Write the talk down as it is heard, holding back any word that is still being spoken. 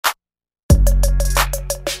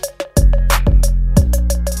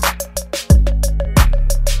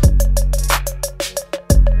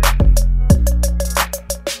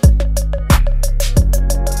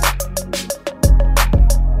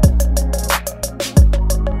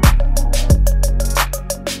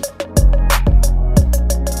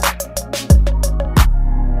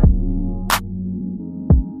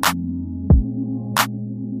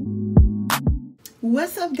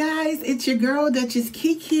it's your girl, Dutchess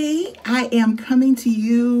Kiki. I am coming to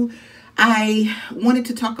you. I wanted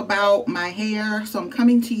to talk about my hair, so I'm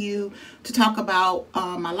coming to you to talk about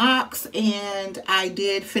my locks. And I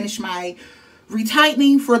did finish my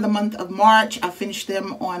retightening for the month of March. I finished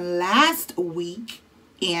them on last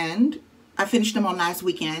weekend.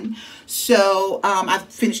 So I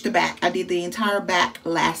finished the back. I did the entire back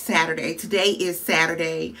last Saturday. Today is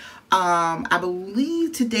Saturday. I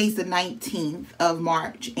believe today's the 19th of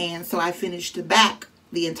March. And so I finished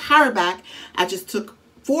the entire back. I just took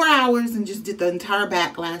 4 hours and just did the entire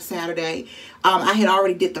back last Saturday. I had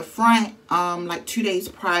already did the front like 2 days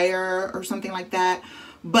prior or something like that.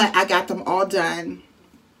 But I got them all done.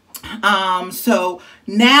 So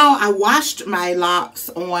now I washed my locks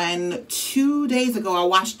on 2 days ago. I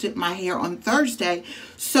washed my hair on Thursday.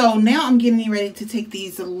 So now I'm getting ready to take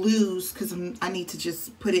these loose because I need to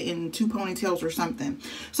just put it in 2 ponytails or something.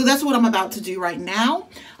 So that's what I'm about to do right now.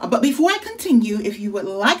 But before I continue, if you would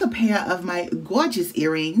like a pair of my gorgeous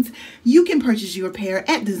earrings, you can purchase your pair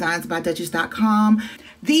at designsbydutchess.com.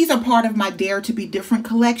 These are part of my Dare to Be Different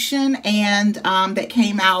collection, and that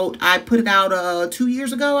came out, I put it out 2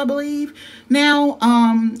 years ago, I believe, now,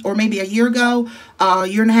 or maybe a year ago, a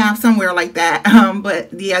year and a half, somewhere like that.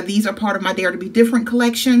 But yeah, these are part of my Dare to Be Different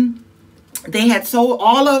collection. They had sold,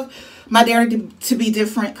 all of my Dare to Be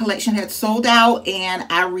Different collection had sold out, and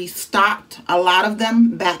I restocked a lot of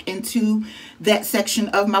them back into that section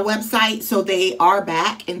of my website. So they are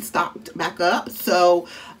back and stocked back up. So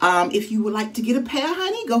if you would like to get a pair,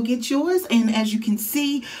 honey, go get yours. And as you can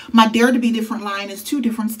see, my Dare to Be Different line is 2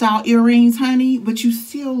 different style earrings, honey, but you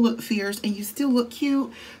still look fierce and you still look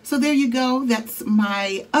cute. So there you go. That's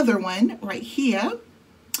my other one right here.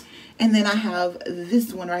 And then I have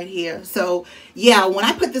this one right here. So yeah, when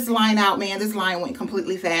I put this line out, man, this line went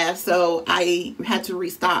completely fast. So I had to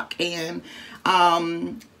restock, and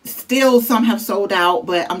still some have sold out,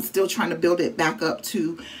 but I'm still trying to build it back up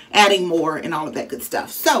to adding more and all of that good stuff.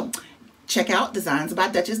 So check out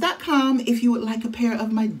designsbydutchess.com if you would like a pair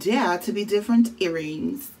of my Dare to Be Different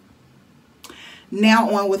earrings. Now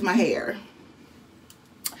on with my hair.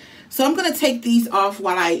 So I'm going to take these off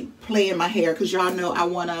while I play in my hair, because y'all know I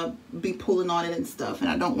want to be pulling on it and stuff, and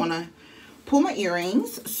I don't want to pull my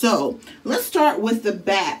earrings. So let's start with the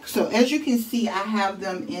back. So as you can see, I have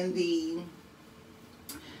them in the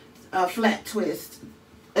flat twist,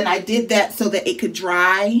 and I did that so that it could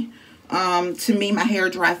dry. To me, my hair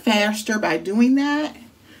dry faster by doing that.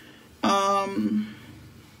 And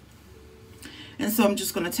so I'm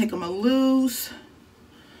just going to take them loose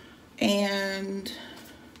and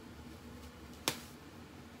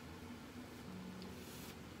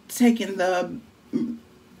taking the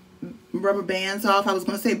rubber bands off. I was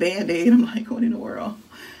going to say band-aid. I'm like, what in the world?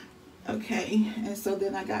 Okay, and so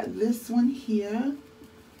then I got this one here.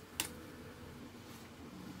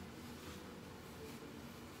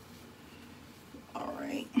 All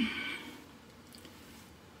right.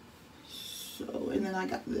 So, and then I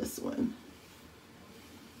got this one.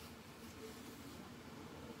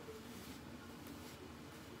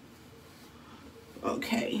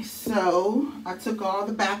 Okay, so I took all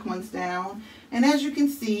the back ones down, and as you can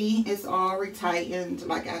see, it's all retightened.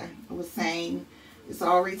 Like I was saying, it's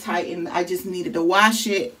all retightened. I just needed to wash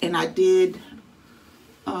it, and I did.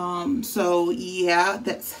 So yeah,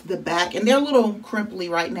 that's the back, and they're a little crimply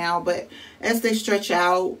right now, but as they stretch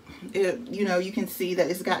out, you know, you can see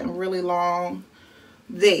that it's gotten really long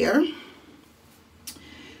there.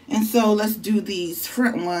 And so let's do these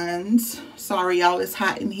front ones. Sorry, y'all, it's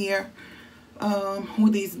hot in here.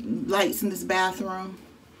 With these lights in this bathroom.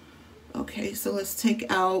 Okay, so let's take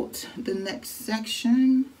out the next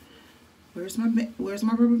section. Where's my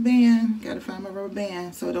rubber band? Gotta find my rubber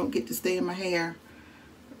band so I don't get to stay in my hair.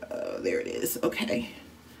 There it is. Okay.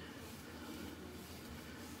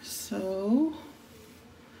 So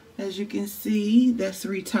as you can see, that's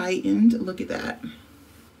retightened. Look at that.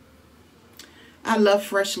 I love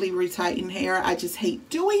freshly retightened hair. I just hate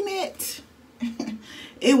doing it.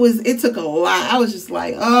 It took a lot. I was just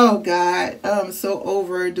like, oh God, I'm so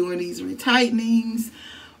over doing these retightenings.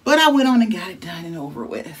 But I went on and got it done and over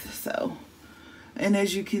with. So, and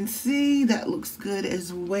as you can see, that looks good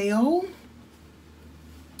as well.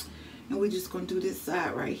 And we're just going to do this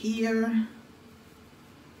side right here.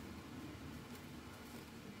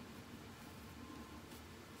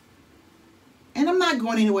 And I'm not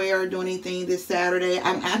going anywhere or doing anything this Saturday.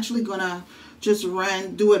 I'm actually going to just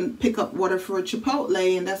pick up water for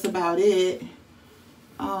Chipotle, and that's about it.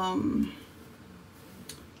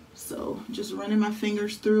 So just running my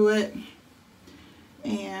fingers through it,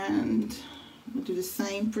 and I'll do the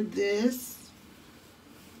same for this.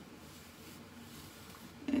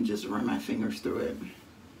 and just run my fingers through it.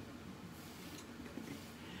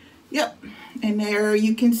 Yep, and there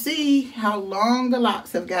you can see how long the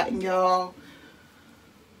locks have gotten, y'all.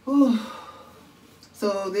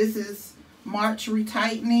 So this is March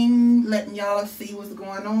retightening, letting y'all see what's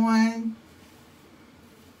going on.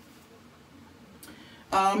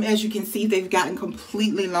 As you can see, they've gotten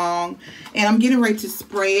completely long, and I'm getting ready to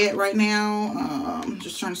spray it right now.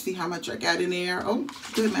 Just trying to see how much I got in there. Oh,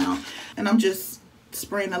 good amount. And I'm just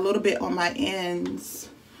spraying a little bit on my ends,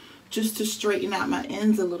 just to straighten out my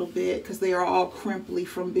ends a little bit, because they are all crimply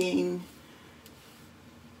from being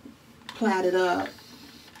plaited up.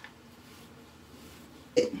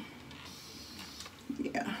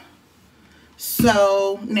 Yeah.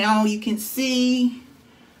 So now you can see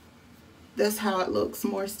that's how it looks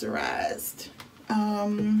moisturized.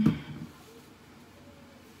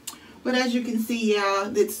 But as you can see,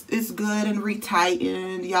 yeah, it's good and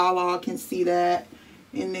retightened. Y'all all can see that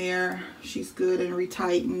in there. She's good and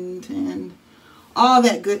retightened and all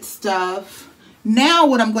that good stuff. Now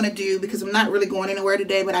what I'm going to do, because I'm not really going anywhere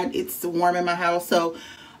today, but it's warm in my house, so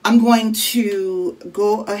I'm going to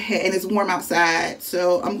go ahead, and it's warm outside,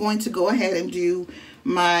 so I'm going to go ahead and do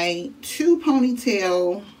my two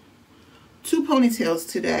ponytails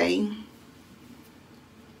today.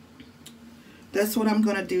 That's what I'm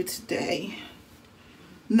going to do today.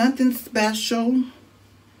 Nothing special.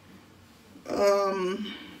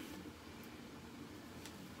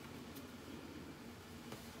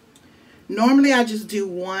 Normally I just do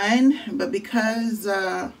one, but because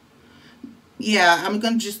yeah, I'm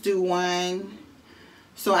gonna just do one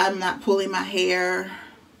so I'm not pulling my hair,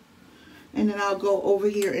 and then I'll go over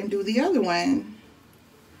here and do the other one.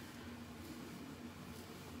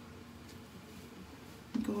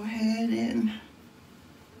 Go ahead and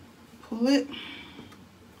pull it.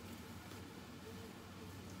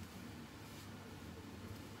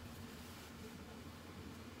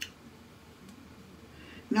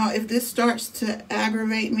 Now, if this starts to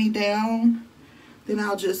aggravate me down, then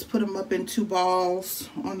I'll just put them up in two balls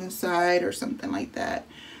on the side or something like that.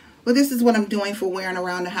 But this is what I'm doing for wearing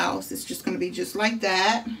around the house. It's just going to be just like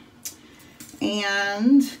that.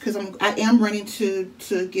 And because I am running to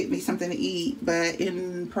get me something to eat, but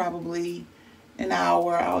in probably an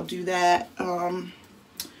hour I'll do that. Run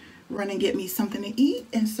and get me something to eat,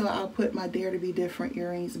 and so I'll put my Dare to Be Different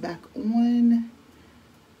earrings back on.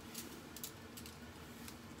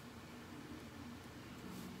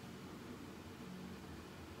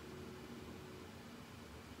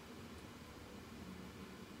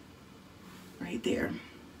 Right there.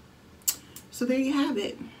 So there you have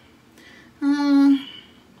it. I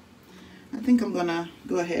think I'm gonna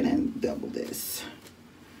go ahead and double this.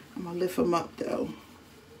 I'm gonna lift them up though.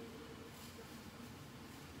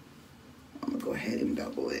 I'm gonna go ahead and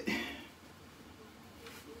double it.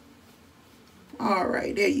 All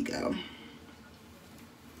right, there you go.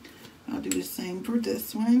 I'll do the same for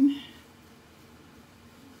this one.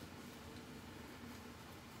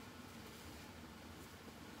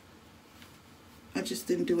 I just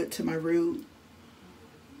didn't do it to my root.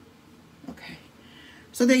 Okay,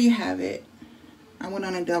 so there you have it. I went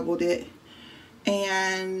on and doubled it,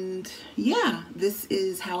 and yeah, this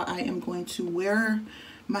is how I am going to wear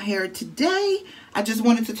my hair today. I just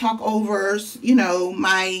wanted to talk over, you know,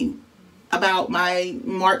 about my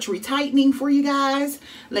March retightening for you guys.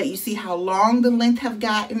 Let you see how long the length have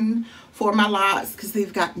gotten for my locks, because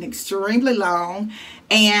they've gotten extremely long.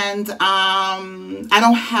 And I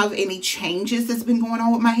don't have any changes that's been going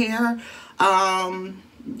on with my hair.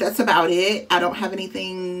 That's about it. I don't have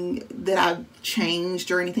anything that I've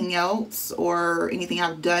changed or anything else, or anything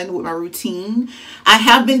I've done with my routine.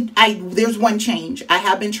 There's one change. I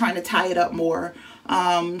have been trying to tie it up more.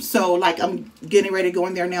 So like I'm getting ready to go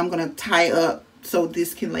in there now. I'm going to tie it up so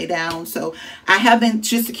this can lay down. So I haven't,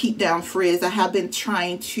 just to keep down frizz, I have been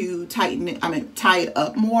trying to tie it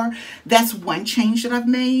up more. That's one change that I've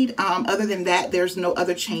made. Other than that, there's no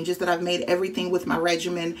other changes that I've made. Everything with my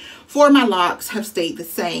regimen for my locks have stayed the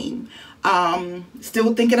same.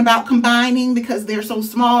 Still thinking about combining because they're so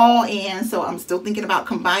small, and so I'm still thinking about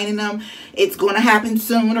combining them. It's going to happen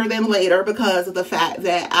sooner than later because of the fact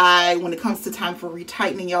that when it comes to time for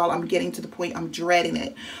retightening, y'all, I'm getting to the point I'm dreading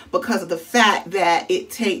it because of the fact that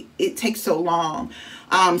it takes so long.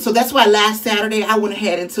 So that's why last Saturday I went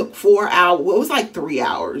ahead and took 4 hours. Well, it was like 3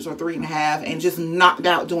 hours or 3.5, and just knocked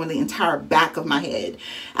out doing the entire back of my head.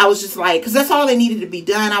 I was just like, because that's all that needed to be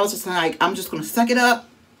done. I was just like, I'm just going to suck it up,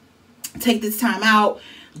 take this time out,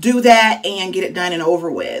 do that, and get it done and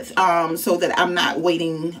over with, so that I'm not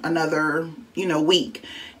waiting another, week.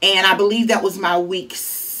 And I believe that was my week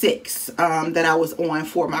 6 that I was on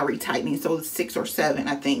for my retightening. So 6 or 7,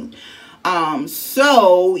 I think.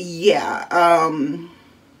 So yeah,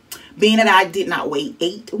 being that I did not wait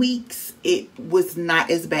 8 weeks, it was not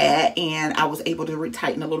as bad, and I was able to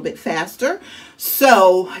retighten a little bit faster.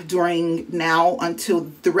 So during now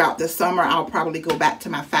until throughout the summer, I'll probably go back to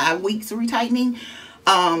my 5 weeks of retightening,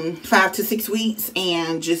 5 to 6 weeks,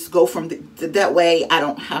 and just go from that way. I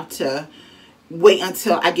don't have to wait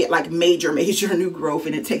until I get like major new growth,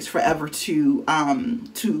 and it takes forever to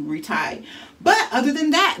retie. But other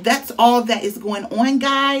than that, that's all that is going on,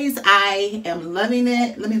 guys. I am loving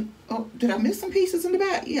it. Let me, oh, did I miss some pieces in the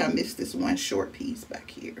back? Yeah, I missed this one short piece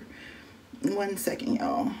back here. 1 second,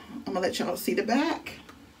 y'all. I'm gonna let y'all see the back.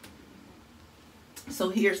 So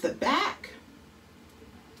here's the back.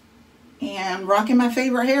 And rocking my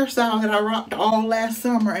favorite hairstyle that I rocked all last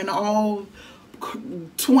summer and all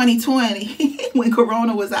 2020 when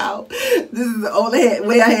Corona was out. This is the only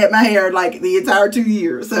way I had my hair like the entire 2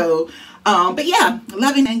 years. So but yeah,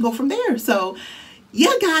 loving it, and go from there. So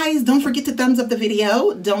yeah, guys, don't forget to thumbs up the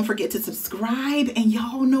video. Don't forget to subscribe, and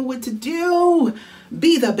y'all know what to do.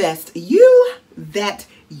 Be the best you that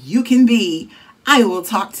you can be. I will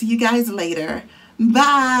talk to you guys later.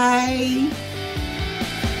 Bye.